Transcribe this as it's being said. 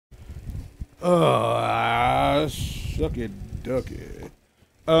Shuck it, duck it.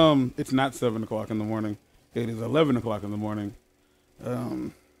 It's not 7 o'clock in the morning. It is 11 o'clock in the morning.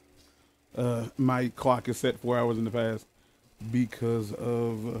 My clock is set 4 hours in the past because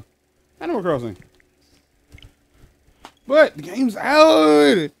of Animal Crossing. But the game's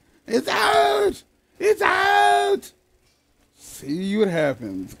out. It's out. It's out. See what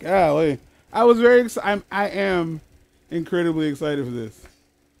happens. Golly, I was very excited. I am incredibly excited for this.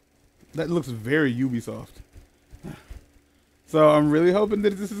 That looks very Ubisoft. So I'm really hoping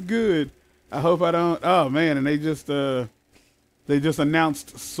that this is good. I hope I don't. Oh man, and they just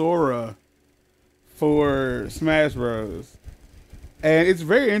announced Sora for Smash Bros. And it's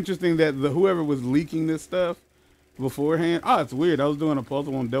very interesting that whoever was leaking this stuff beforehand. Oh, it's weird. I was doing a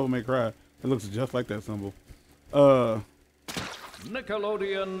puzzle on Devil May Cry. It looks just like that symbol.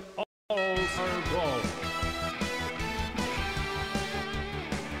 Nickelodeon All-Star Brawl.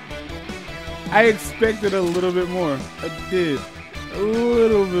 I expected a little bit more. I did. A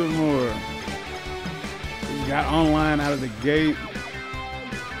little bit more. We got online out of the gate.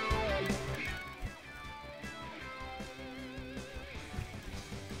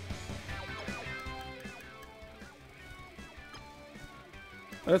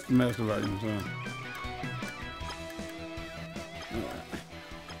 That's the master volume, so.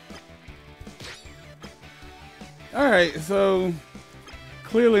 Alright, so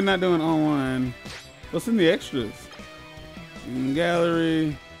clearly not doing online. What's in the extras?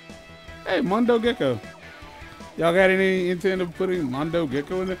 Gallery. Hey, Mondo Gecko. Y'all got any intent of putting Mondo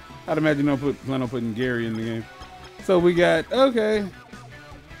Gecko in there? I'd imagine they'll plan on putting Gary in the game. So we got, okay.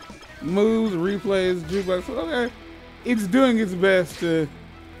 Moves, replays, jukebox. Okay. It's doing its best to.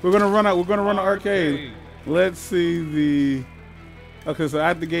 We're gonna run an arcade. Let's see the. Okay, so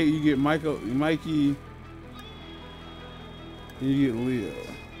at the gate you get Mikey. You get Leo.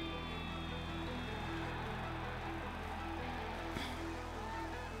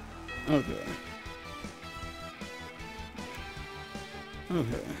 Okay.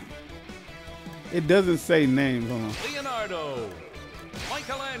 Okay. It doesn't say names. Hold on. Leonardo,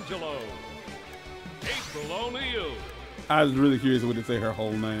 Michelangelo, April O'Neil. I was really curious what it say her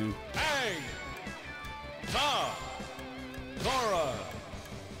whole name. Ang, Ta, Cora,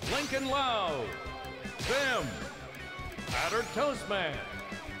 Lincoln Lau, Tim, Adder Toastman,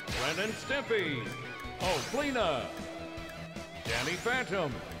 Ren and Stimpy, Oklina, Danny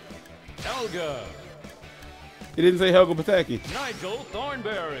Phantom, Helga. It didn't say Helga Patchy. Nigel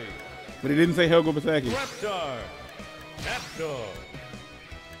Thornberry. But it didn't say Helga Patchy. Reptar, Nepto,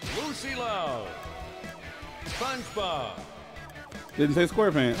 Lucy Lau, SpongeBob. Didn't say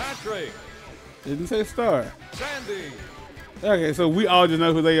SquarePants. Patrick. Didn't say Star. Sandy. Okay, so we all just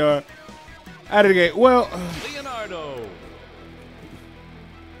know who they are out of the gate. Well, Leonardo.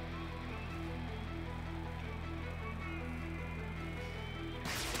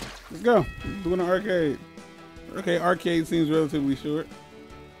 let's go. Doing an arcade. Okay, arcade seems relatively short.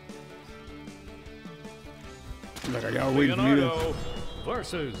 Like, are y'all waiting for me to?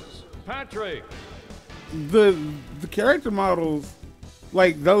 Versus Patrick. The character models,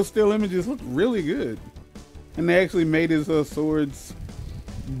 like those still images, look really good, and they actually made his swords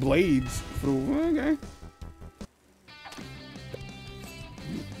blades. Okay.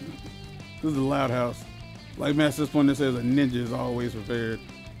 This is a loud house. Like Master Splinter says, a ninja is always prepared.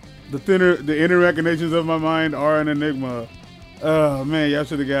 The inner machinations of my mind are an enigma. Oh man, y'all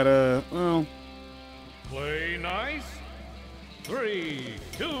should have got well. Play nice. 3,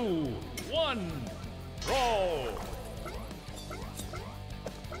 2, 1, roll.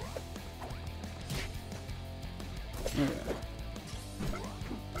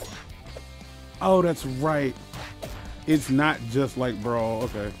 Oh, that's right. It's not just like Brawl.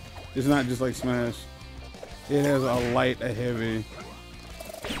 Okay. It's not just like Smash. It has a light, a heavy.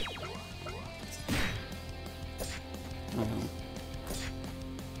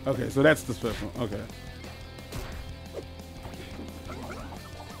 Okay, so that's the special. Okay.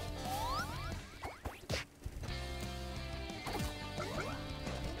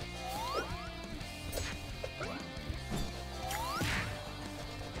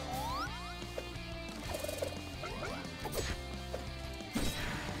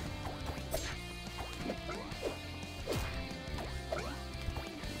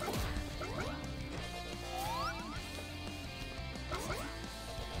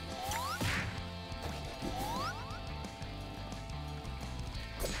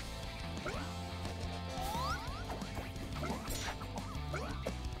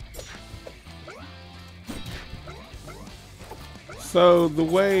 So the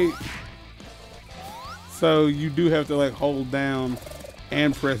way, so you do have to like hold down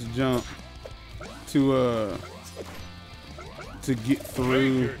and press jump to get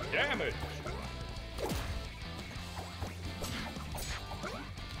through. Major damage.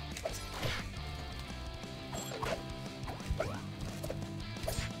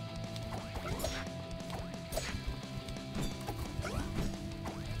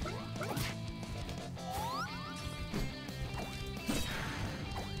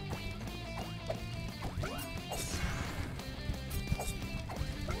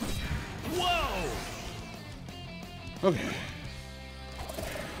 Okay.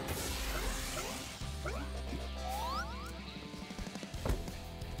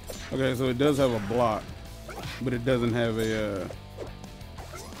 Okay, so it does have a block, but it doesn't have a.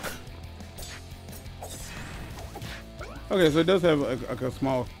 Okay, so it does have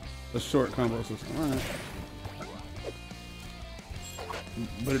a short combo system. All right.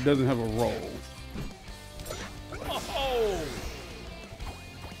 But it doesn't have a roll. Oh.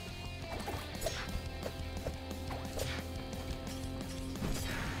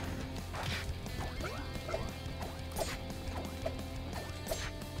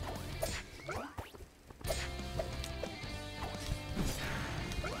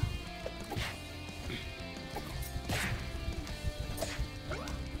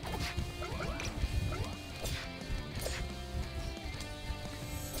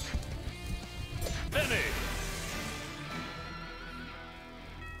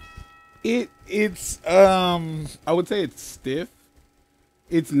 It's I would say it's stiff.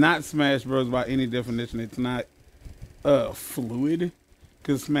 It's not Smash Bros by any definition. It's not fluid,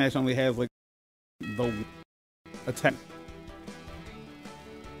 because Smash only has like the attack.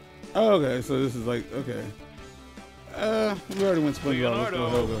 Oh, okay, so this is like okay. We already went SpongeBob. Let's go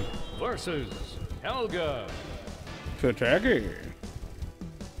Helga versus Helga. to attacker.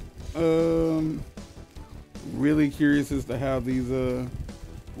 Really curious as to how these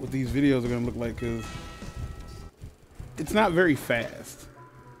what these videos are gonna look like, because it's not very fast.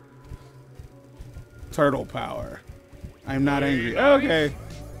 Turtle power. I'm not angry. Okay,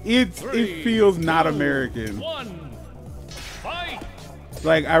 it feels not American. One, fight.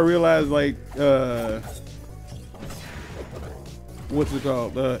 Like I realized, like what's it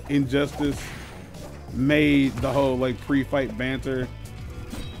called? Injustice made the whole like pre-fight banter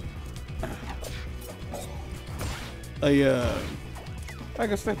like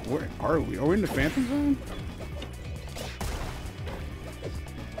I said, where are we? Are we in the Phantom Zone?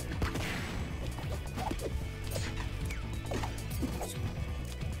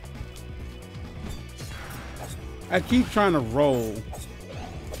 I keep trying to roll,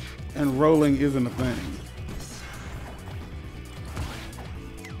 and rolling isn't a thing.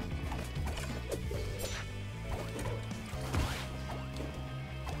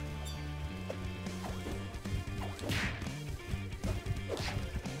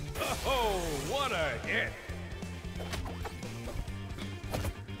 Oh, what a hit.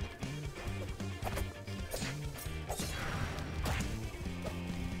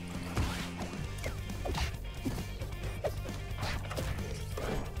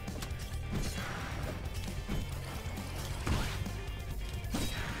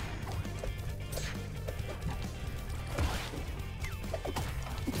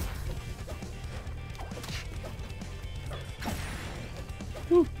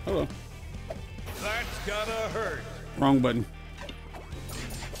 Whew, hello. That's gotta hurt. Wrong button.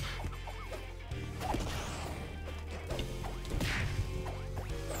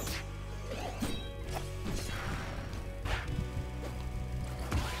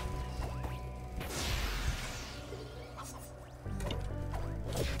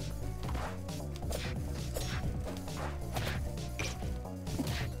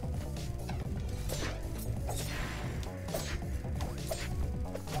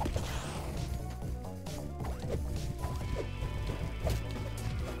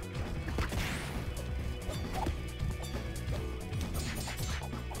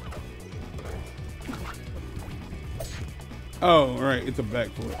 Oh, right, it's a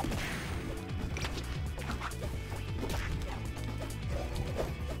backflip.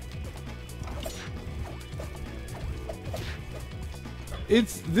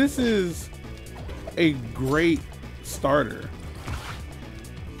 This is a great starter.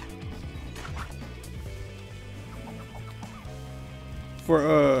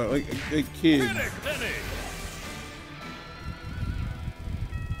 For like kids.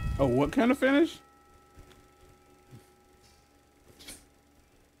 Oh, what kind of finish?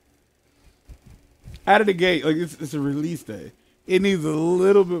 Out of the gate, like it's a release day. It needs a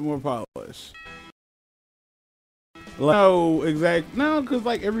little bit more polish. No, exact. No, because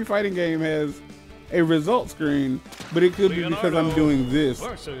like every fighting game has a result screen, but it could be because I'm doing this.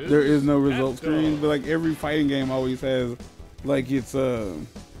 There is no result screen, but like every fighting game always has like its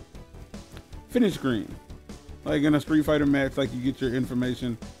finish screen. Like in a Street Fighter match, like you get your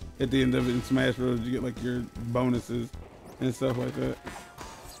information at the end of it. In Smash Bros, you get like your bonuses and stuff like that.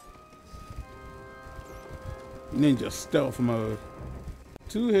 Ninja stealth mode.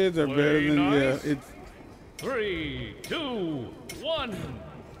 2 heads are better than yeah. It's 3, 2, 1,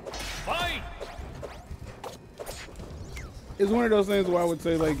 fight! It's one of those things where I would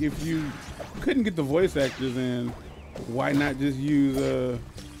say like if you couldn't get the voice actors in, why not just use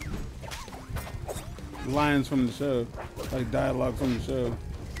lines from the show, like dialogue from the show.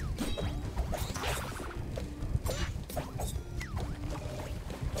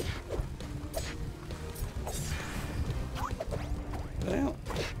 Damn.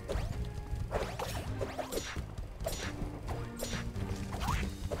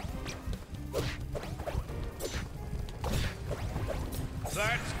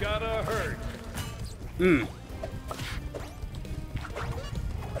 That's gotta hurt.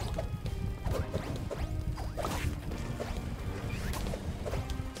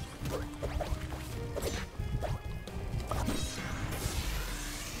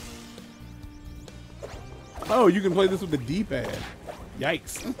 Oh, you can play this with the D-pad.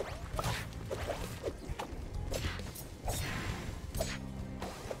 Yikes.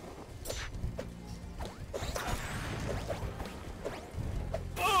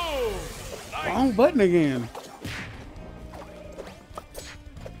 Oh, nice. Wrong button again.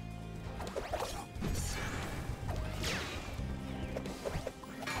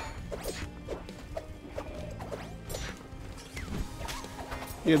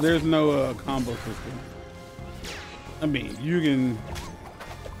 Yeah, there's no combo system. I mean, you can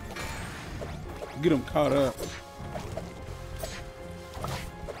get them caught up.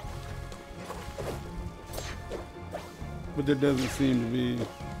 But there doesn't seem to be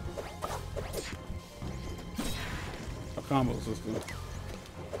a combo system.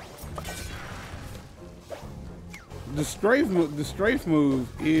 The strafe move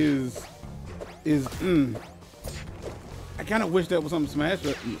is I kind of wish that was something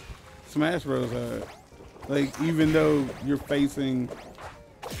Smash Bros had. Like, even though you're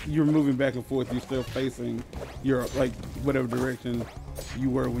moving back and forth, you're still facing your, like, whatever direction you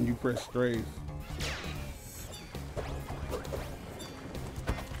were when you press strafe.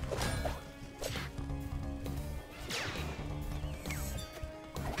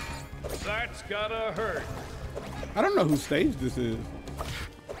 That's gotta hurt. I don't know whose stage this is.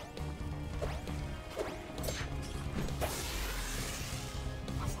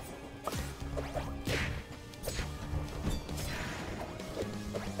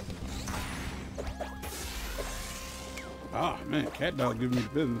 Oh man, Cat Dog giving me the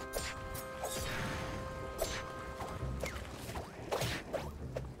business.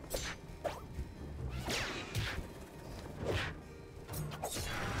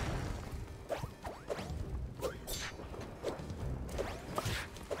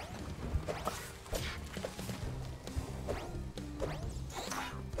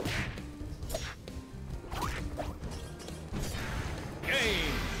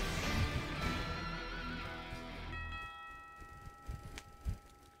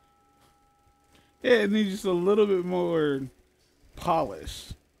 Yeah, it needs just a little bit more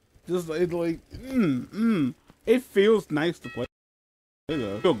polish. Just like, it feels nice to play.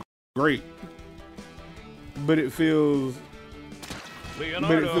 It feels great, but it feels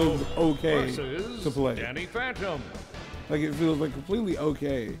okay to play. Danny Phantom. Like it feels like completely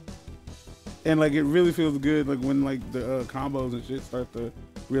okay, and like it really feels good. Like when like the combos and shit start to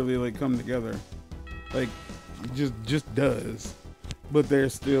really like come together. Like it just does, but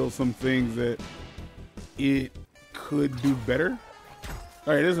there's still some things that it could do better.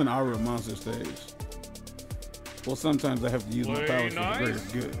 All right, there's an Aura monster stage. Well, sometimes I have to use my powers for the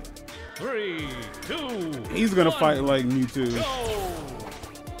greatest good. 3, 2, He's gonna fight like Mewtwo.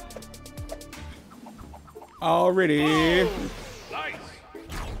 go! Already. Oh, nice.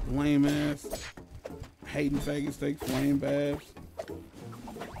 Lame ass. Hating faggot steak, flame babs.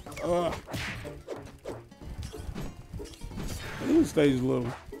 Ugh. This stage is little.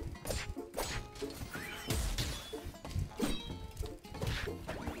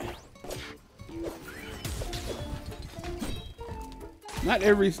 Not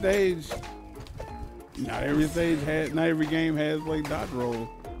every game has like dodge roll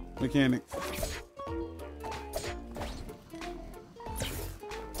mechanics.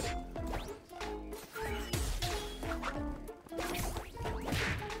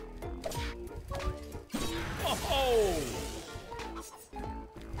 Oh,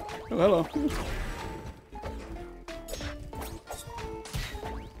 hello.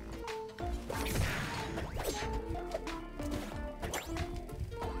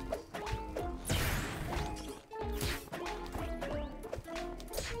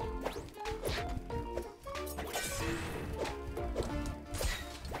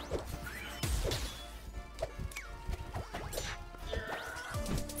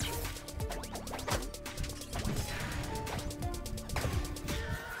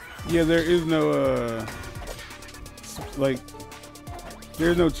 Yeah, there is no like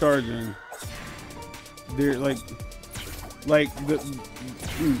there's no charging. There like the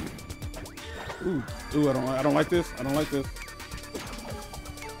ooh, I don't like this. I don't like this.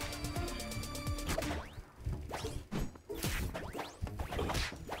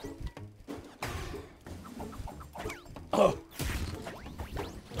 Oh.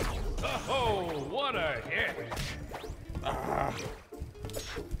 Oh, what a hit. Ah.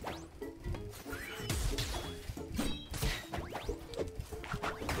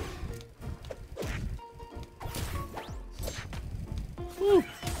 Woo.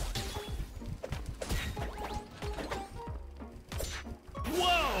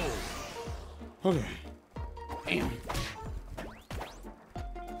 Whoa! Okay. Damn.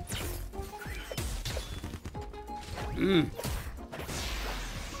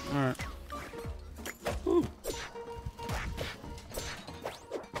 All right. Woo.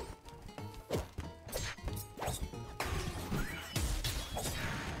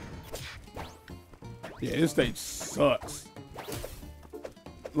 Yeah, this stage sucks.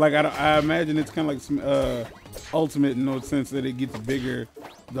 Like I imagine it's kind of like some Ultimate in the sense that it gets bigger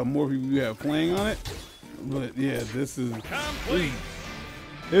the more people you have playing on it. But yeah, this is Complete.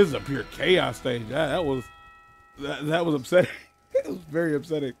 this is a pure chaos stage. That was upsetting. It was very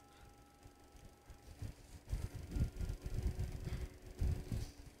upsetting.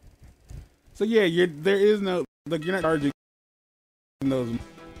 So yeah, there is no like you're not charging those.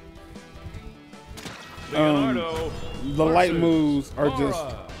 Leonardo The light versus moves are just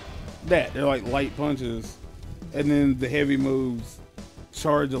Laura. that. They're like light punches. And then the heavy moves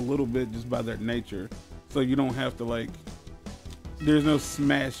charge a little bit just by their nature. So you don't have to like, there's no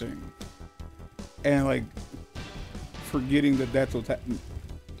smashing. And like, forgetting that that's what's happening.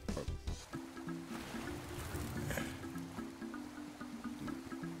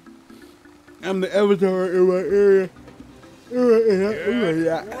 I'm the avatar in my area. Get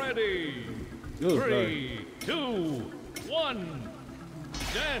ready. Oh, 3, 2, 1.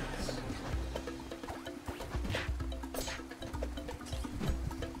 Dance.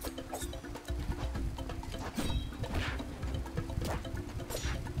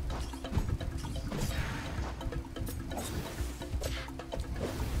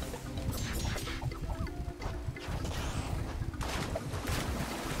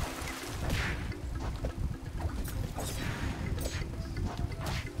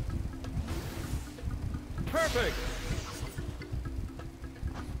 Perfect.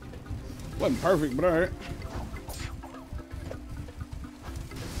 Wasn't perfect, but all right.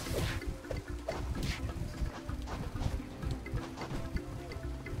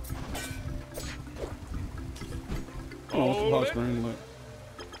 Oh, what's the pause screen look?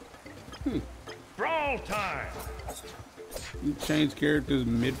 Brawl time. You change characters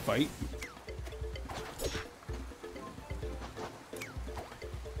mid-fight.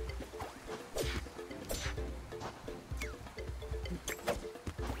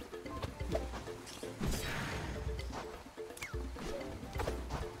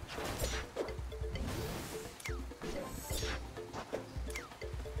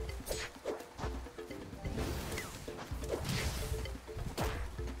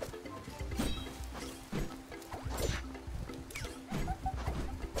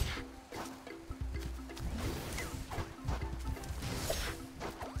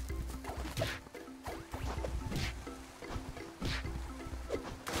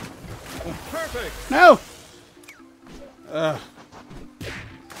 Perfect. No!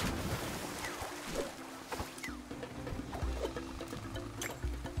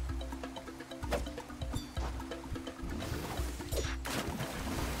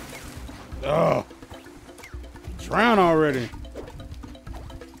 Oh, drown already.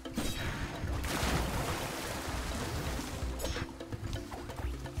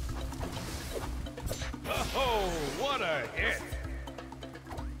 Oh, what a hit.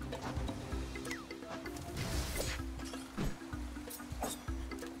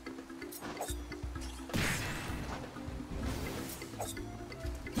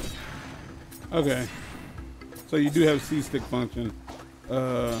 Okay, so you do have C-stick function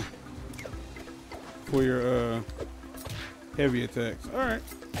for your heavy attacks. All right,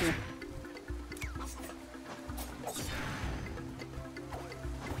 cool.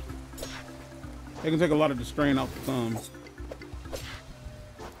 They can take a lot of the strain off the thumbs.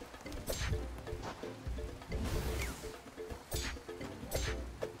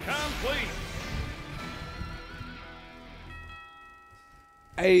 Complete.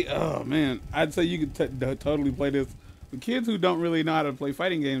 Hey, oh man, I'd say you could totally play this with kids who don't really know how to play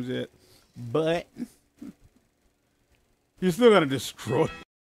fighting games yet, but you're still gonna destroy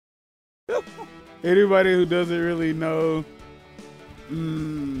anybody who doesn't really know.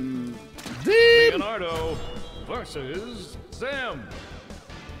 Leonardo versus Zim.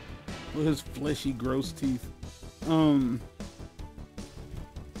 With his fleshy, gross teeth.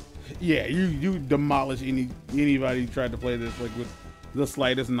 Yeah, you demolish anybody who tried to play this like with the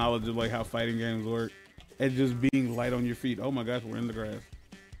slightest knowledge of like how fighting games work, and just being light on your feet. Oh my gosh, we're in the grass.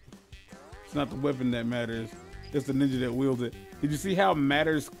 It's not the weapon that matters; it's the ninja that wields it. Did you see how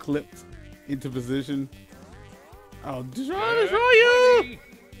matters clipped into position? I'll destroy you!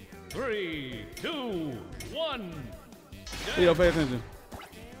 3, 2, 1. Yo, pay attention.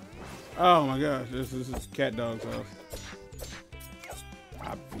 Oh my gosh, this is cat dog's house.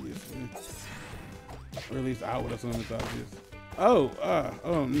 Obviously. Or at least I would assume it's obvious.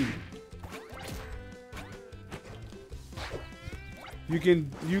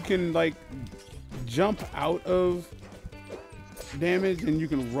 You can like jump out of damage, and you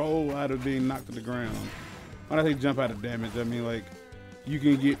can roll out of being knocked to the ground. When I say jump out of damage, I mean like you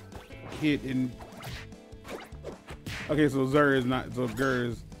can get hit and okay, so Gur is not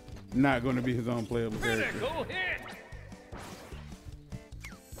going to be his own playable character. Critical hit.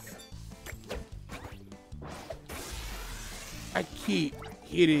 I keep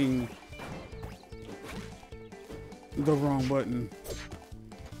hitting the wrong button.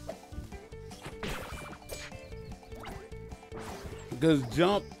 Because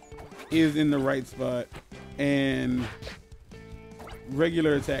jump is in the right spot and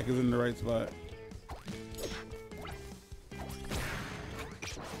regular attack is in the right spot.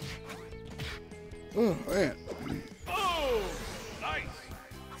 Oh, man. Oh, nice.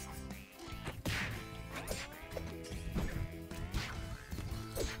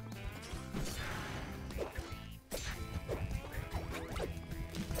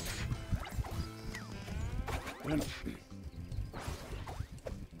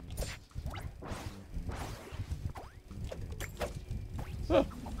 Whoa!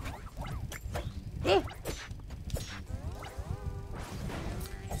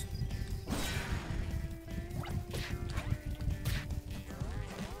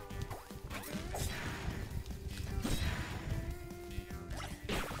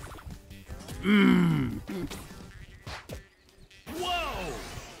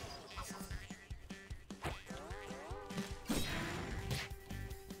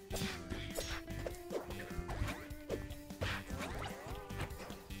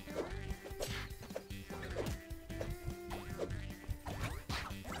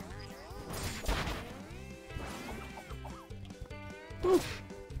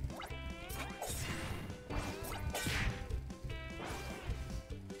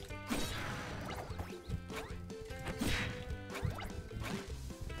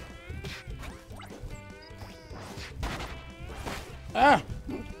 Ah!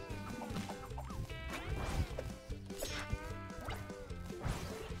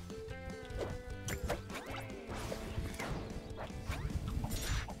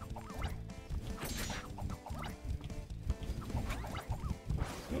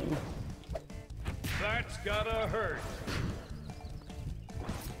 That's gotta hurt.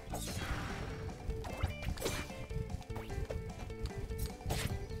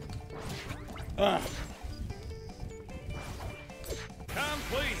 Ah!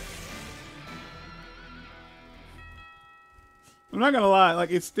 Complete. I'm not gonna lie, like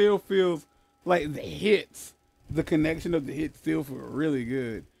it still feels like the hits, the connection of the hits still feel really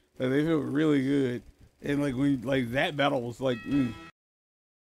good. Like they feel really good, and like when like that battle was like,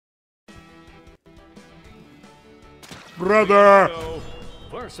 brother Leonardo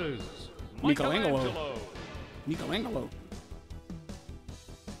versus Michelangelo.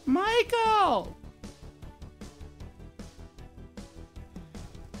 Michael.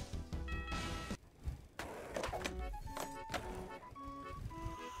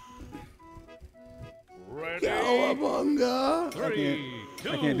 Ready? Cowabunga. 3, 2,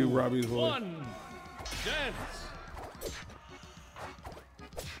 I can't do Robbie's voice. 1.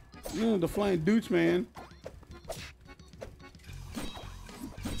 Dance. The flying douche man.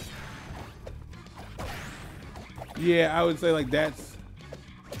 Yeah, I would say like that's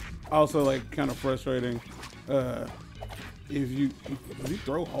also like kind of frustrating. If you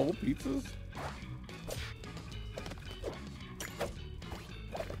throw whole pizzas.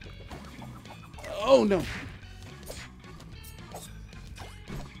 Oh no.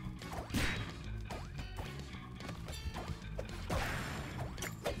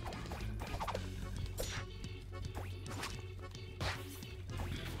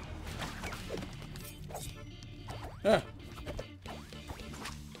 Ah.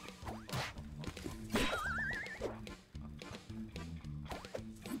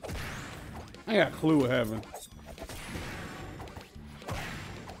 I got a clue what happened.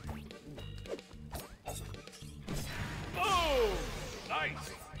 Oh,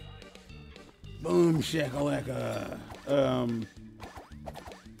 nice. Boom shakalaka.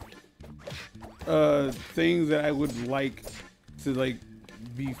 Things that I would like to like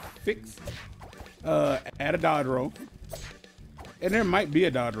be fixed. Add a dodge roll. And there might be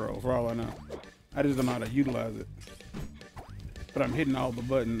a dodge roll for all I know. I just don't know how to utilize it. But I'm hitting all the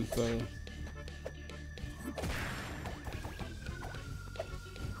buttons, so.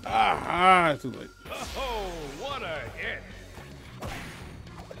 Ah, too late. Oh, what a hit.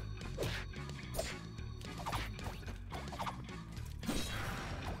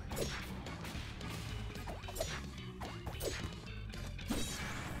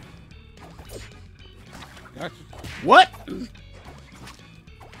 Gotcha. What?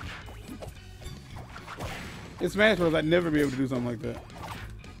 In Smash Bros, I'd never be able to do something like that.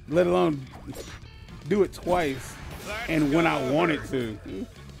 Let alone do it twice and when I wanted to.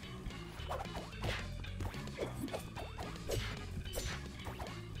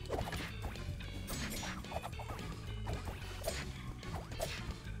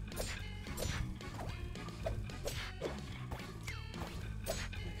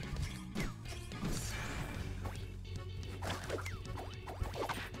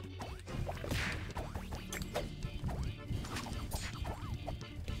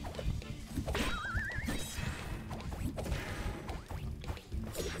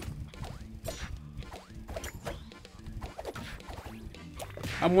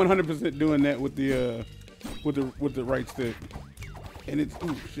 I'm 100% doing that with the right stick, and it's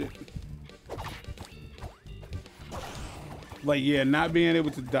ooh shit. Like yeah, not being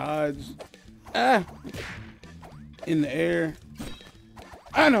able to dodge in the air.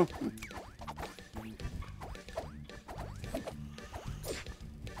 I know.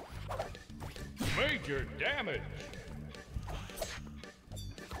 Major damage.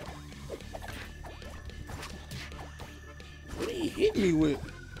 What did he hit me with?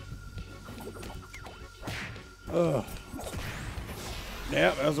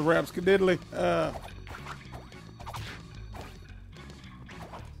 Yeah, that was a rap skadiddly. I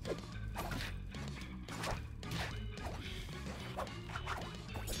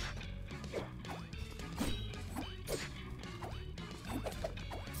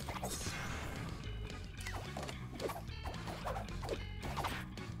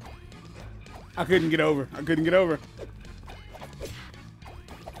couldn't get over. I couldn't get over.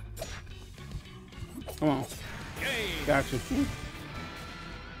 Come on. Gotcha.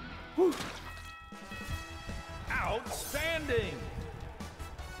 Whew. Outstanding.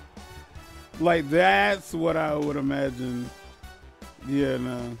 Like that's what I would imagine. Yeah,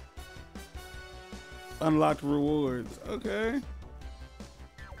 no. Unlocked rewards. Okay.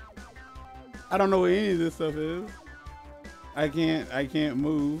 I don't know what any of this stuff is. I can't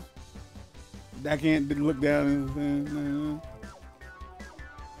move. I can't look down and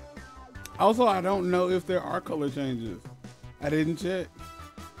also, I don't know if there are color changes. I didn't check.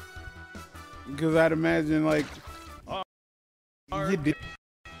 Because I'd imagine, like, you did.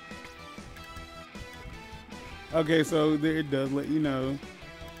 Okay, so there it does let you know.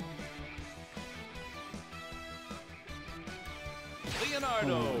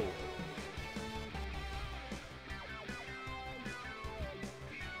 Leonardo.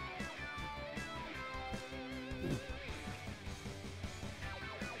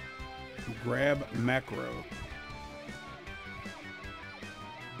 Grab macro.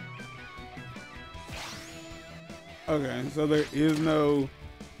 Okay, so there is no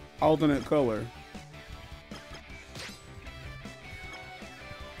alternate color.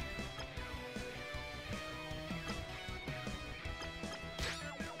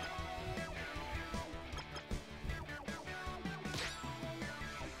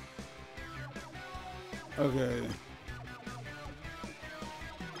 Okay.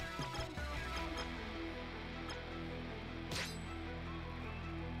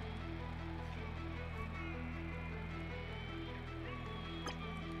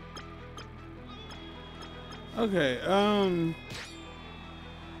 Okay,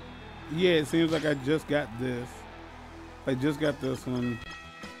 yeah, it seems like I just got this. I just got this one.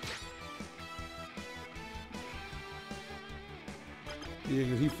 Yeah,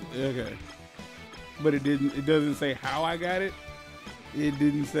 'cause okay. but it didn't. It doesn't say how I got it. It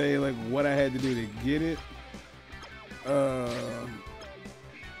didn't say like what I had to do to get it.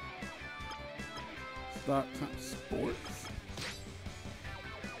 Stop time sports.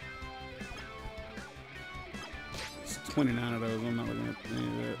 It's 29 of those. I'm not looking at any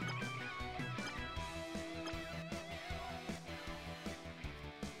of that.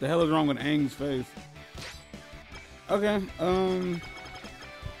 The hell is wrong with Aang's face? Okay, we'll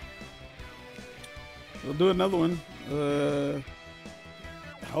do another one.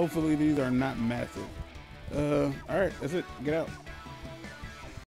 Hopefully these are not massive. All right, that's it. Get out.